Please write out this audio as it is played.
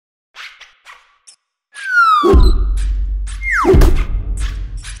This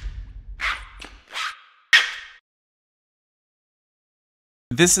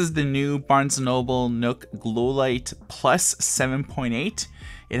is the new Barnes & Noble Nook Glowlight Plus 7.8.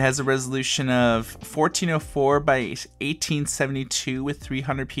 It has a resolution of 1404 by 1872 with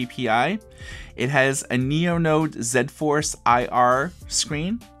 300 ppi. It has a Neonode Z-Force IR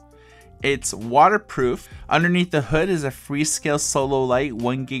screen. It's waterproof. Underneath the hood is a Freescale Solo Light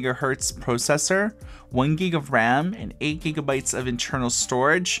 1 GHz processor, 1 GB of RAM, and 8 GB of internal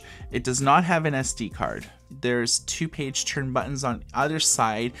storage. It does not have an SD card. There's 2 page turn buttons on either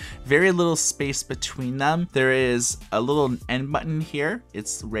side, very little space between them. There is a little end button here,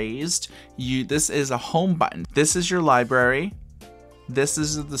 it's raised. This is a home button. This is your library. This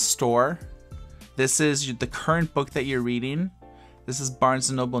is the store. This is the current book that you're reading. This is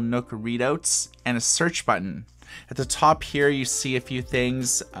Barnes & Noble Nook Readouts, and a search button. At the top here you see a few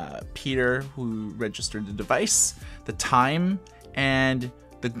things, Peter who registered the device, the time, and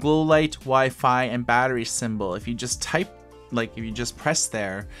the glow light, Wi-Fi, and battery symbol. If you just if you just press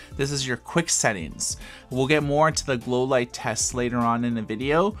there, this is your quick settings. We'll get more into the glow light test later on in the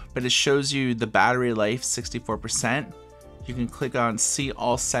video, but it shows you the battery life, 64%. You can click on see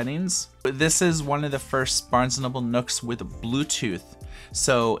all settings. This is one of the first Barnes & Noble Nooks with Bluetooth.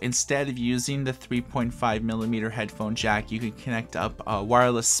 So instead of using the 3.5mm headphone jack, you can connect up a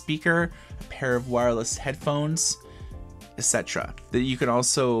wireless speaker, a pair of wireless headphones, etc. You can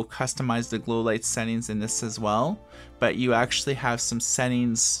also customize the glow light settings in this as well, but you actually have some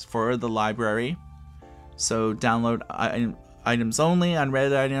settings for the library. So download items only,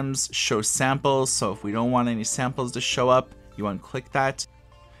 unread items, show samples. So if we don't want any samples to show up, you unclick that.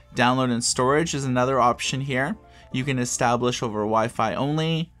 Download and storage is another option here. You can establish over Wi-Fi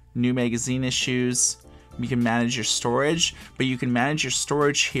only, new magazine issues. You can manage your storage, but you can manage your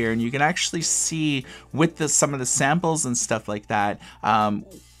storage here, and you can actually see with some of the samples and stuff like that,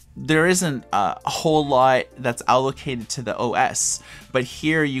 there isn't a whole lot that's allocated to the OS, but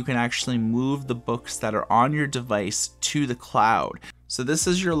here you can actually move the books that are on your device to the cloud. So this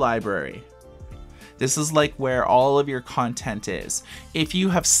is your library. This is like where all of your content is. If you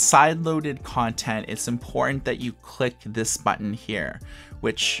have side-loaded content, it's important that you click this button here,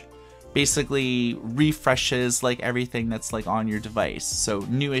 which basically refreshes like everything that's like on your device. So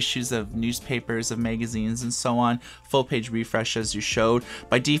new issues of newspapers, of magazines, and so on, full page refresh as you showed.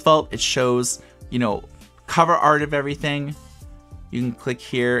 By default, it shows, cover art of everything. You can click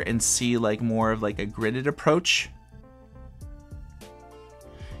here and see like more of like a gridded approach.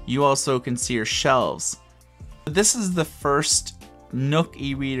 You also can see your shelves. This is the first Nook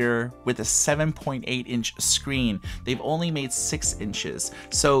e-reader with a 7.8-inch screen. They've only made 6 inches.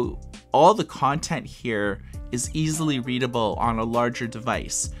 So all the content here is easily readable on a larger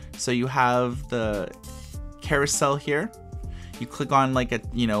device. So you have the carousel here. You click on like a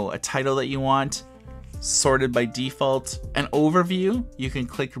title that you want, sorted by default. An overview, you can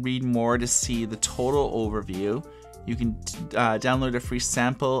click read more to see the total overview. You can download a free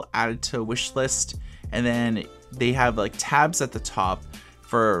sample, add it to a wish list, and then they have like tabs at the top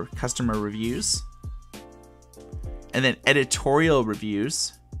for customer reviews, and then editorial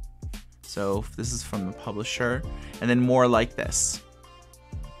reviews. So this is from the publisher, and then more like this.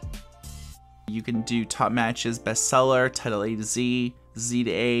 You can do top matches, bestseller, title A to Z, Z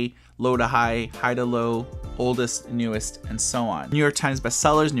to A, low to high, high to low, oldest, newest, and so on. New York Times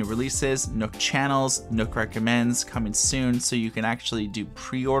bestsellers, new releases, Nook channels, Nook recommends coming soon, so you can actually do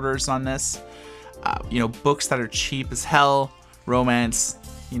pre-orders on this. Books that are cheap as hell, romance,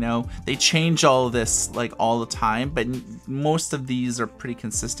 they change all of this like all the time, but most of these are pretty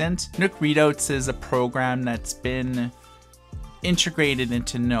consistent. Nook Readouts is a program that's been integrated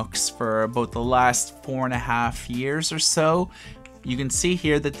into Nooks for about the last 4.5 years or so. You can see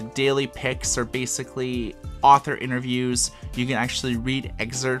here that the daily picks are basically author interviews. You can actually read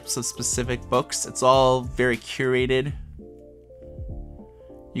excerpts of specific books. It's all very curated.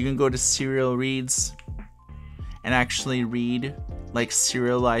 You can go to serial reads and actually read like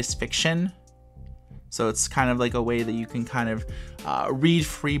serialized fiction. So it's kind of like a way that you can kind of read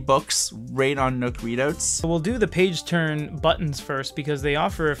free books right on Nook Readouts. So we'll do the page turn buttons first because they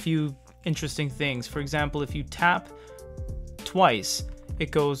offer a few interesting things. For example, if you tap twice,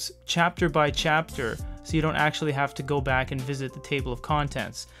 it goes chapter by chapter, so you don't actually have to go back and visit the table of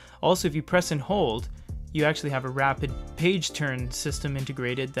contents. Also, if you press and hold, you actually have a rapid page turn system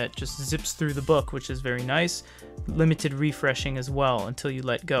integrated that just zips through the book, which is very nice. Limited refreshing as well until you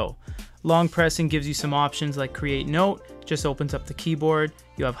let go. Long pressing gives you some options like create note, just opens up the keyboard.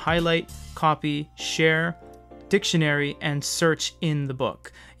 You have highlight, copy, share, dictionary and search in the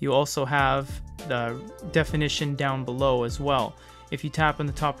book. You also have the definition down below as well. If you tap in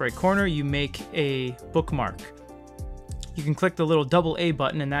the top right corner, you make a bookmark. You can click the little double A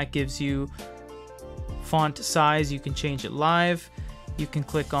button and that gives you font size. You can change it live. You can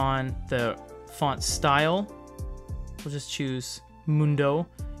click on the font style. We'll just choose Mundo.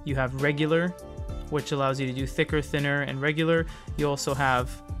 You have regular, which allows you to do thicker, thinner, and regular. You also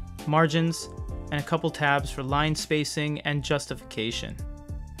have margins and a couple tabs for line spacing and justification.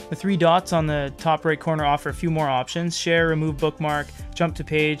 The 3 dots on the top right corner offer a few more options: share, remove bookmark, jump to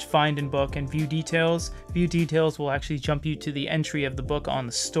page, find in book, and view details. View details will actually jump you to the entry of the book on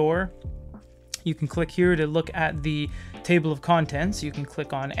the store. You can click here to look at the table of contents. You can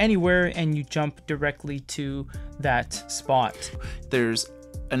click on anywhere and you jump directly to that spot. There's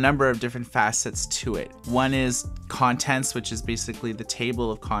a number of different facets to it. One is contents, which is basically the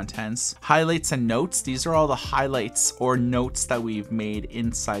table of contents. Highlights and notes, these are all the highlights or notes that we've made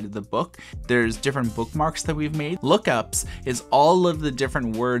inside of the book. There's different bookmarks that we've made. Lookups is all of the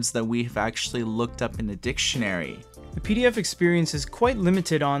different words that we've actually looked up in the dictionary. The PDF experience is quite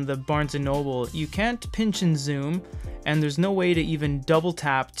limited on the Barnes & Noble. You can't pinch and zoom, and there's no way to even double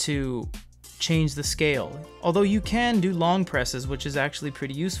tap to change the scale. Although you can do long presses, which is actually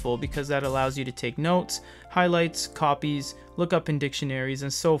pretty useful because that allows you to take notes, highlights, copies, look up in dictionaries,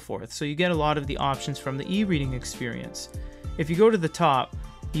 and so forth. So you get a lot of the options from the e-reading experience. If you go to the top,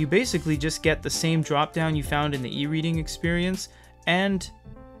 you basically just get the same drop down you found in the e-reading experience, and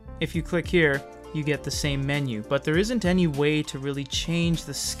if you click here, you get the same menu, but there isn't any way to really change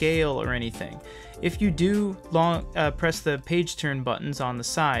the scale or anything. If you do press the page turn buttons on the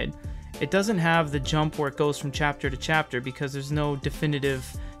side, it doesn't have the jump where it goes from chapter to chapter because there's no definitive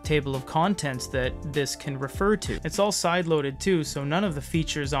table of contents that this can refer to. It's all side-loaded too, so none of the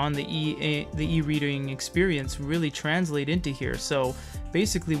features on the e-reading experience really translate into here. So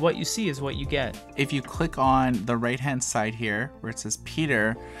basically what you see is what you get. If you click on the right-hand side here where it says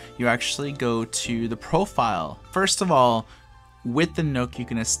Peter, you actually go to the profile. First of all, with the Nook, you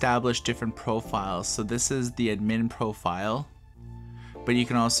can establish different profiles. So this is the admin profile, but you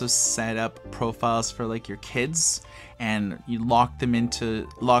can also set up profiles for like your kids, and you lock them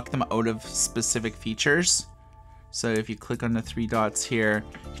out of specific features. So if you click on the 3 dots here,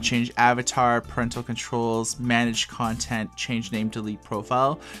 you can change avatar, parental controls, manage content, change name, delete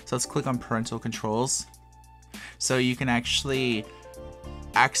profile. So let's click on parental controls. So you can actually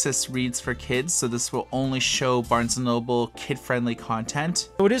access reads for kids, so this will only show Barnes & Noble kid-friendly content.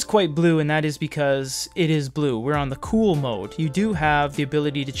 So it is quite blue, and that is because it is blue. We're on the cool mode. You do have the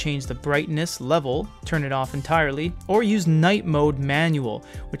ability to change the brightness level, turn it off entirely, or use night mode manual,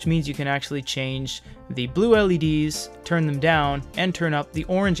 which means you can actually change the blue LEDs, turn them down, and turn up the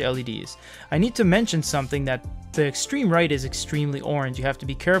orange LEDs. I need to mention something, that the extreme right is extremely orange. You have to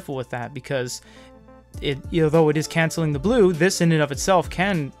be careful with that because although it is canceling the blue, this in and of itself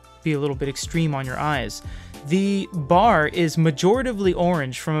can be a little bit extreme on your eyes. The bar is majoritively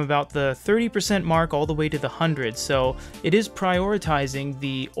orange from about the 30% mark all the way to the 100, so it is prioritizing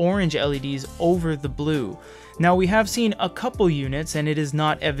the orange LEDs over the blue. Now we have seen a couple units, and it is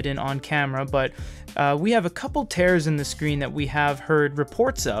not evident on camera, but we have a couple tears in the screen that we have heard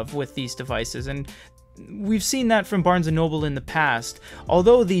reports of with these devices, and we've seen that from Barnes & Noble in the past.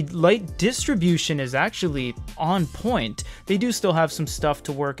 Although the light distribution is actually on point, they do still have some stuff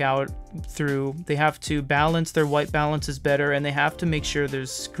to work out through. They have to balance their white balances better, and they have to make sure their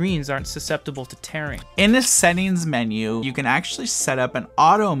screens aren't susceptible to tearing. In the settings menu, you can actually set up an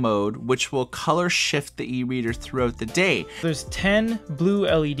auto mode, which will color shift the e-reader throughout the day. There's 10 blue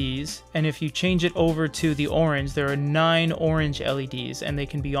LEDs, and if you change it over to the orange, there are 9 orange LEDs, and they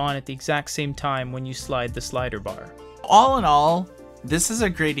can be on at the exact same time when you slide the slider bar. All in all, this is a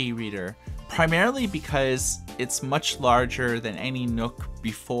great e-reader, primarily because it's much larger than any Nook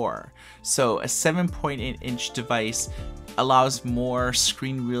before. So a 7.8-inch device allows more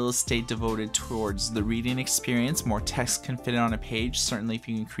screen real estate devoted towards the reading experience. More text can fit on a page. Certainly if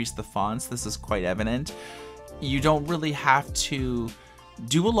you increase the fonts, this is quite evident. You don't really have to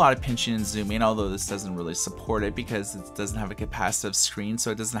do a lot of pinching and zooming, although this doesn't really support it because it doesn't have a capacitive screen,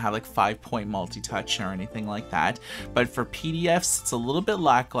 so it doesn't have like 5-point multi-touch or anything like that. But for PDFs, it's a little bit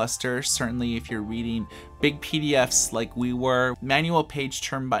lackluster. Certainly if you're reading big PDFs like we were, manual page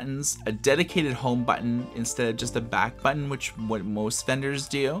turn buttons, a dedicated home button instead of just a back button, which what most vendors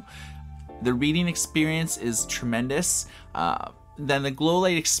do. The reading experience is tremendous. Then the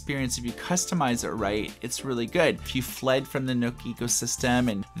Glowlight experience, if you customize it right, it's really good. If you fled from the Nook ecosystem,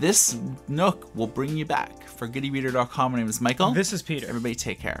 and this Nook will bring you back. For goodereader.com, my name is Michael. This is Peter. Everybody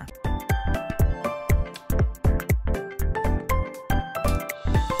take care.